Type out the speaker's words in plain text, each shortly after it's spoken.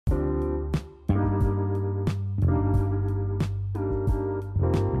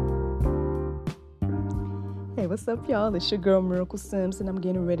what's up, y'all? It's your girl, Miracle Sims, and I'm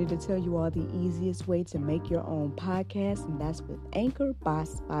getting ready to tell you all the easiest way to make your own podcast, and that's with Anchor by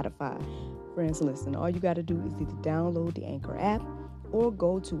Spotify. Friends, listen, all you got to do is either download the Anchor app or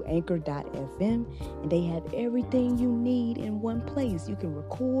go to anchor.fm, and they have everything you need in one place. You can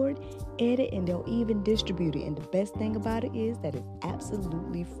record, edit, and they'll even distribute it. And the best thing about it is that it's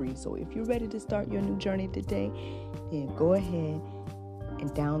absolutely free. So if you're ready to start your new journey today, then go ahead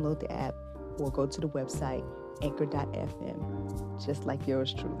and download the app or go to the website anchor.fm, just like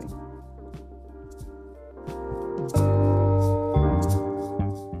yours truly.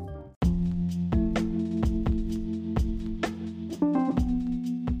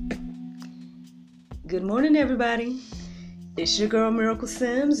 Good morning, everybody. It's your girl, Miracle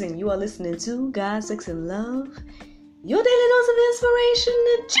Sims, and you are listening to God, Sex, and Love, your daily dose of inspiration,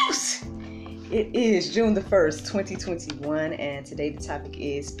 the juice. It is June the 1st, 2021, and today the topic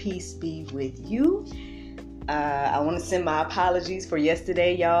is Peace Be With You. I want to send my apologies for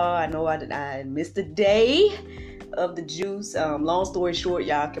yesterday, y'all. I know I missed a day of the juice. Long story short,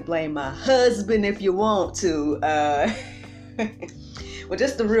 y'all can blame my husband if you want to. Well,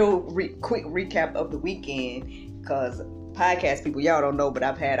 just a real quick recap of the weekend, because podcast people, y'all don't know, but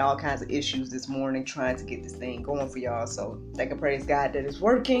I've had all kinds of issues this morning trying to get this thing going for y'all. So thank and praise God that it's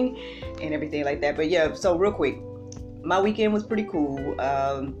working and everything like that. But yeah, so real quick, my weekend was pretty cool.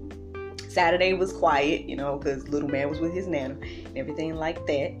 Saturday was quiet, because little man was with his nana and everything like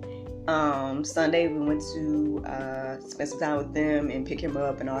that. Sunday we went to spend some time with them and pick him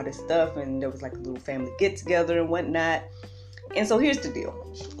up and all this stuff, and there was like a little family get together and whatnot. And so here's the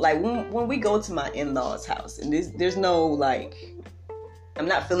deal. Like when we go to my in-laws' house, and there's no like, I'm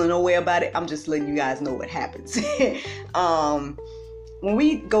not feeling no way about it. I'm just letting you guys know what happens. When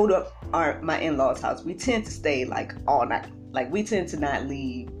we go to my in-laws' house, we tend to stay like all night. Like we tend to not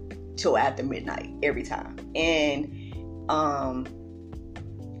leave till after midnight every time. And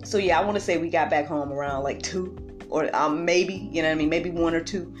so yeah, I want to say we got back home around like 2 or maybe, maybe 1 or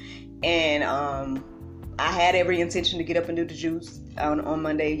 2. And I had every intention to get up and do the juice on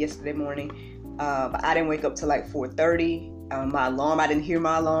Monday, yesterday morning. But I didn't wake up till like 4:30. My alarm, I didn't hear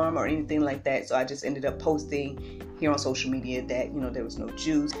my alarm or anything like that. So I just ended up posting here on social media that, there was no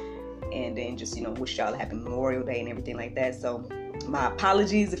juice. And then just, wish y'all a happy Memorial Day and everything like that. So my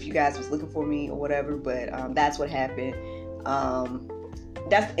apologies if you guys was looking for me or whatever. But that's what happened.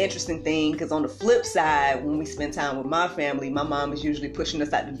 That's the interesting thing, because on the flip side, when we spend time with my family, my mom is usually pushing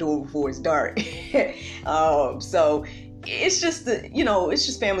us out the door before it's dark. So it's just it's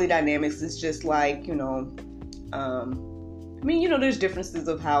just family dynamics. It's just like, there's differences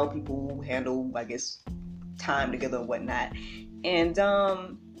of how people handle, I guess, time together and whatnot. And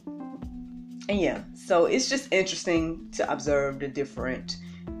yeah, so it's just interesting to observe the different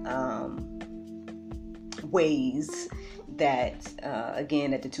ways that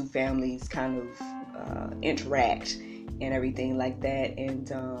that the two families kind of interact and everything like that.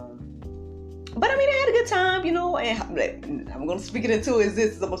 And but I had a good time, and I'm gonna speak it into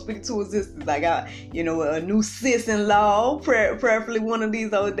existence. I'm gonna speak it to existence. I got a new sis-in-law, prayerfully one of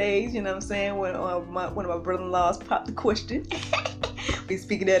these old days, you know what I'm saying, when one of my brother-in-laws popped the question. We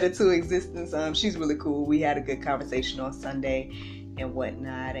speaking that into existence. She's really cool. We had a good conversation on Sunday and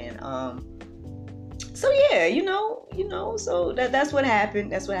whatnot. And so yeah, so that's what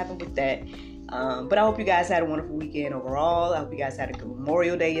happened. That's what happened with that. But I hope you guys had a wonderful weekend overall. I hope you guys had a good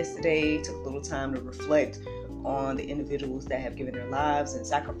Memorial Day yesterday. Took a little time to reflect on the individuals that have given their lives and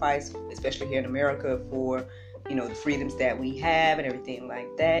sacrificed, especially here in America, for, the freedoms that we have and everything like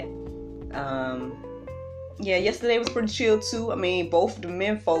that. Yeah, yesterday was pretty chill too. Both the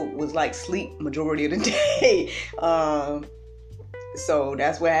men folk was like sleep majority of the day. So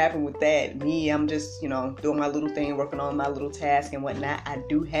that's what happened with that. Me, I'm just, doing my little thing, working on my little task and whatnot. I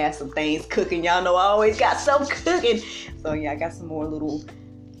do have some things cooking. Y'all know I always got some cooking. So yeah, I got some more little,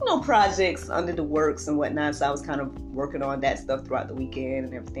 projects under the works and whatnot. So I was kind of working on that stuff throughout the weekend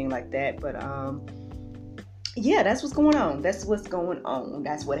and everything like that. But yeah, that's what's going on. That's what's going on.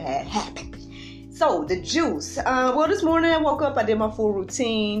 That's what had happened. So the juice. Well, this morning I woke up, I did my full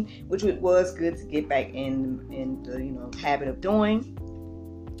routine, which was good to get back in the habit of doing.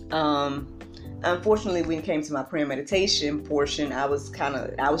 Unfortunately, when it came to my prayer meditation portion, I was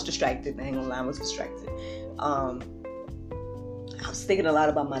distracted. I ain't gonna lie, I was distracted. I was thinking a lot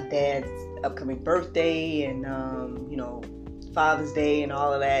about my dad's upcoming birthday and Father's Day and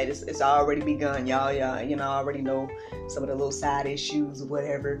all of that. It's already begun, y'all. I already know some of the little side issues or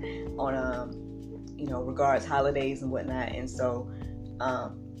whatever on regards holidays and whatnot. And so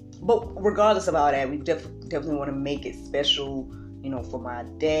but regardless of all that, we definitely want to make it special, for my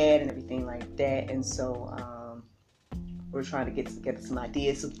dad and everything like that. And so we're trying to get together some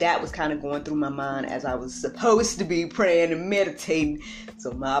ideas. So that was kind of going through my mind as I was supposed to be praying and meditating.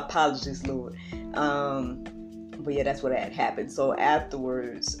 So my apologies, Lord. But yeah, that's what had happened. So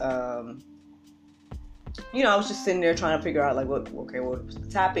afterwards, I was just sitting there trying to figure out, like, what was the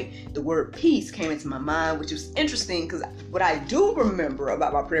topic? The word peace came into my mind, which was interesting because what I do remember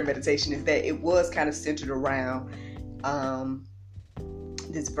about my prayer meditation is that it was kind of centered around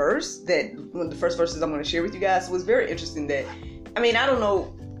this verse, that one of the first verses I'm going to share with you guys. So it was very interesting that, I don't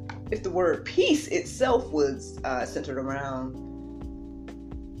know if the word peace itself was centered around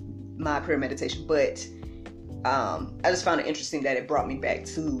my prayer meditation, but I just found it interesting that it brought me back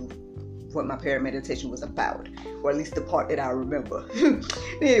to what my prayer meditation was about, or at least the part that I remember.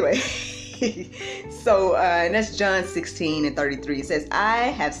 Anyway, so and that's John 16:33. It says, I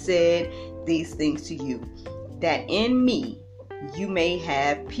have said these things to you, that in me you may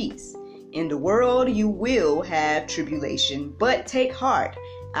have peace. In the world you will have tribulation, but take heart,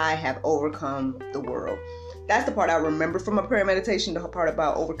 I have overcome the world. That's the part I remember from my prayer meditation, the part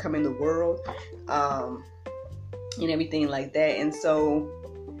about overcoming the world, and everything like that. And so,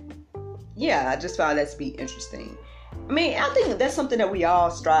 yeah, I just found that to be interesting. I think that's something that we all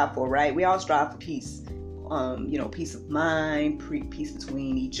strive for, right? We all strive for peace. Peace of mind, peace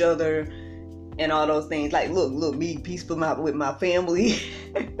between each other, and all those things. Like, look, me peaceful with my family,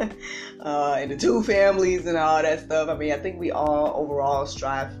 and the two families and all that stuff. I think we all overall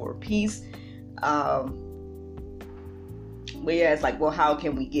strive for peace. But yeah, it's like, well, how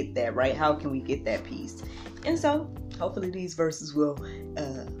can we get that, right? How can we get that peace? And so, hopefully these verses will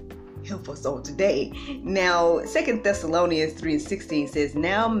help us on today. Now, 2 Thessalonians 3:16 says,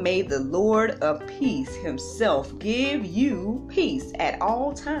 now may the Lord of peace himself give you peace at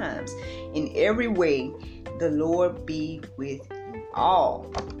all times. In every way, the Lord be with you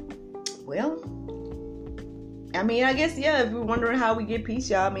all. Well, I guess, yeah, if you're wondering how we get peace,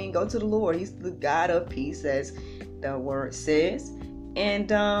 y'all, go to the Lord. He's the God of peace, as the word says. And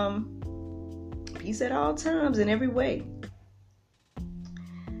peace at all times, in every way.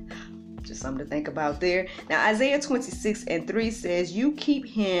 Just something to think about there. Now, Isaiah 26:3 says, you keep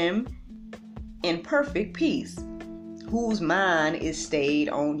him in perfect peace, whose mind is stayed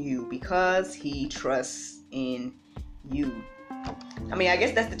on you, because he trusts in you. I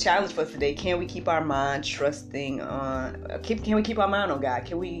guess that's the challenge for us today. Can we keep our mind trusting on, can we keep our mind on God?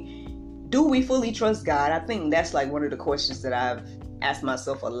 Do we fully trust God? I think that's like one of the questions that I've asked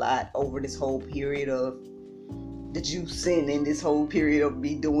myself a lot over this whole period of the juicing and this whole period of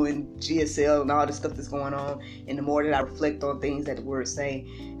me doing GSL and all the stuff that's going on. And the more that I reflect on things that the word say,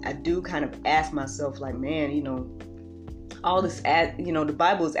 I do kind of ask myself, like, man, all this, the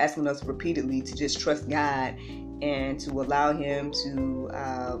Bible is asking us repeatedly to just trust God and to allow him to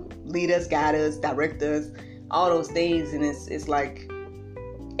lead us, guide us, direct us, all those things. And it's like,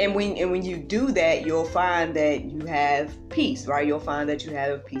 and when you do that, you'll find that you have peace, right? You'll find that you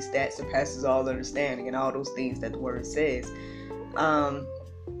have a peace that surpasses all understanding, and all those things that the word says. I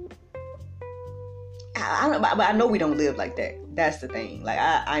know we don't live like that. That's the thing. Like,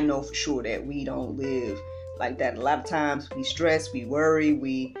 I know for sure that we don't live like that. A lot of times we stress, we worry,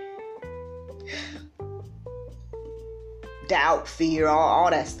 we doubt, fear, all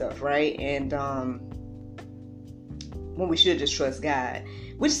that stuff, right? And when we should just trust God,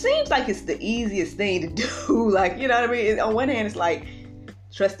 which seems like it's the easiest thing to do. Like, you know what I mean? On one hand, it's like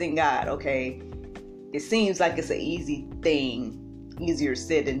trusting God, okay? It seems like it's an easy thing, easier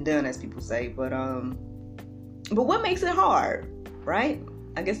said than done, as people say. But what makes it hard, right?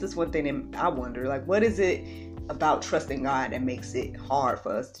 I guess that's one thing that I wonder. Like, what is it about trusting God that makes it hard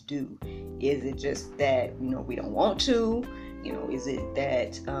for us to do? Is it just that, we don't want to? Is it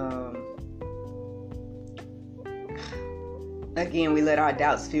that, again, we let our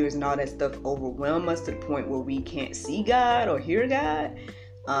doubts, fears, and all that stuff overwhelm us to the point where we can't see God or hear God?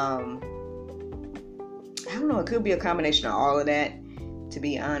 I don't know. It could be a combination of all of that, to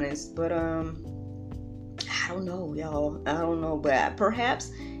be honest. But I don't know, y'all. I don't know. But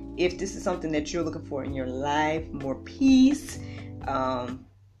perhaps if this is something that you're looking for in your life, more peace. And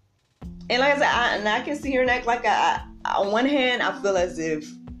like I said, I can sit here and act like on one hand, I feel as if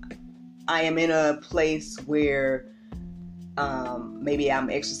I am in a place where maybe I'm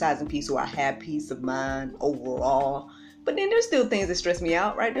exercising peace, or I have peace of mind overall. But then there's still things that stress me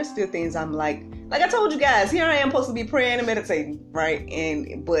out, right? There's still things I'm like I told you guys, here I am supposed to be praying and meditating, right?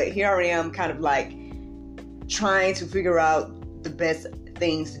 But here I am kind of like trying to figure out the best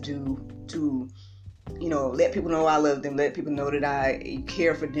things to do to, let people know I love them, let people know that I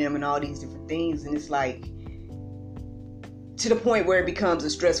care for them, and all these different things. And it's like, to the point where it becomes a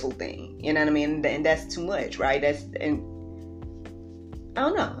stressful thing, you know what I mean? And that's too much, right? And I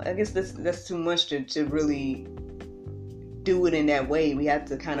don't know. I guess that's too much to really do it in that way. We have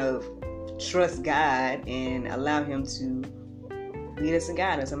to kind of trust God and allow Him to lead us and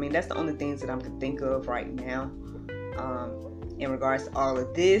guide us. I mean, that's the only things that I can think of right now in regards to all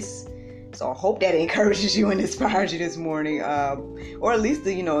of this. So I hope that encourages you and inspires you this morning, or at least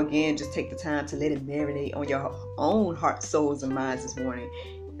again, just take the time to let it marinate on your own heart, souls, and minds this morning,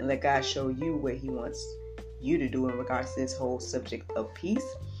 and let God show you what He wants you to do in regards to this whole subject of peace.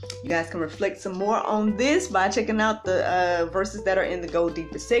 You guys can reflect some more on this by checking out the verses that are in the Go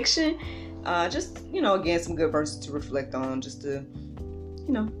Deeper section. Just again, some good verses to reflect on, just to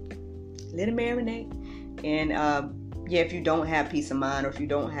let it marinate. And if you don't have peace of mind, or if you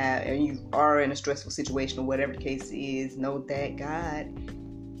don't have, and you are in a stressful situation, or whatever the case is, know that God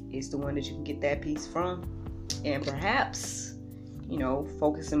is the one that you can get that peace from. And perhaps,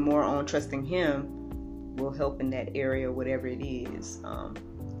 focusing more on trusting Him will help in that area, whatever it is.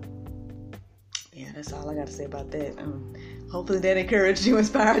 That's all I got to say about that. Hopefully that encouraged you,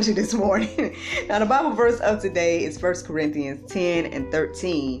 inspired you this morning. Now, the Bible verse of today is 1 Corinthians 10 and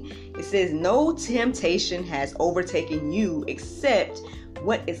 13. It says, "No temptation has overtaken you except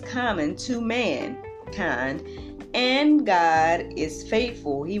what is common to mankind, and God is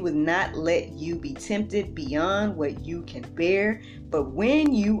faithful. He would not let you be tempted beyond what you can bear, but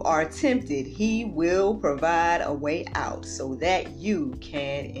when you are tempted, He will provide a way out so that you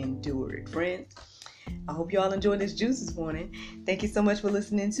can endure it." Friends, I hope you all enjoyed this juice this morning. Thank you so much for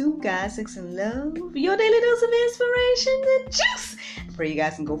listening to God, Sex, and Love, your daily dose of inspiration and juice. I pray you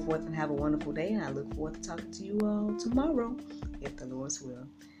guys can go forth and have a wonderful day, and I look forward to talking to you all tomorrow, if the Lord's will.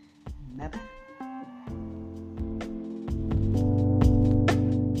 Bye-bye.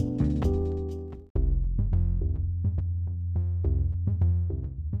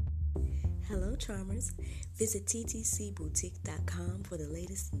 Hello, Charmers. Visit ttcboutique.com for the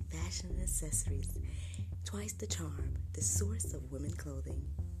latest in fashion and accessories. Twice the Charm, the source of women clothing.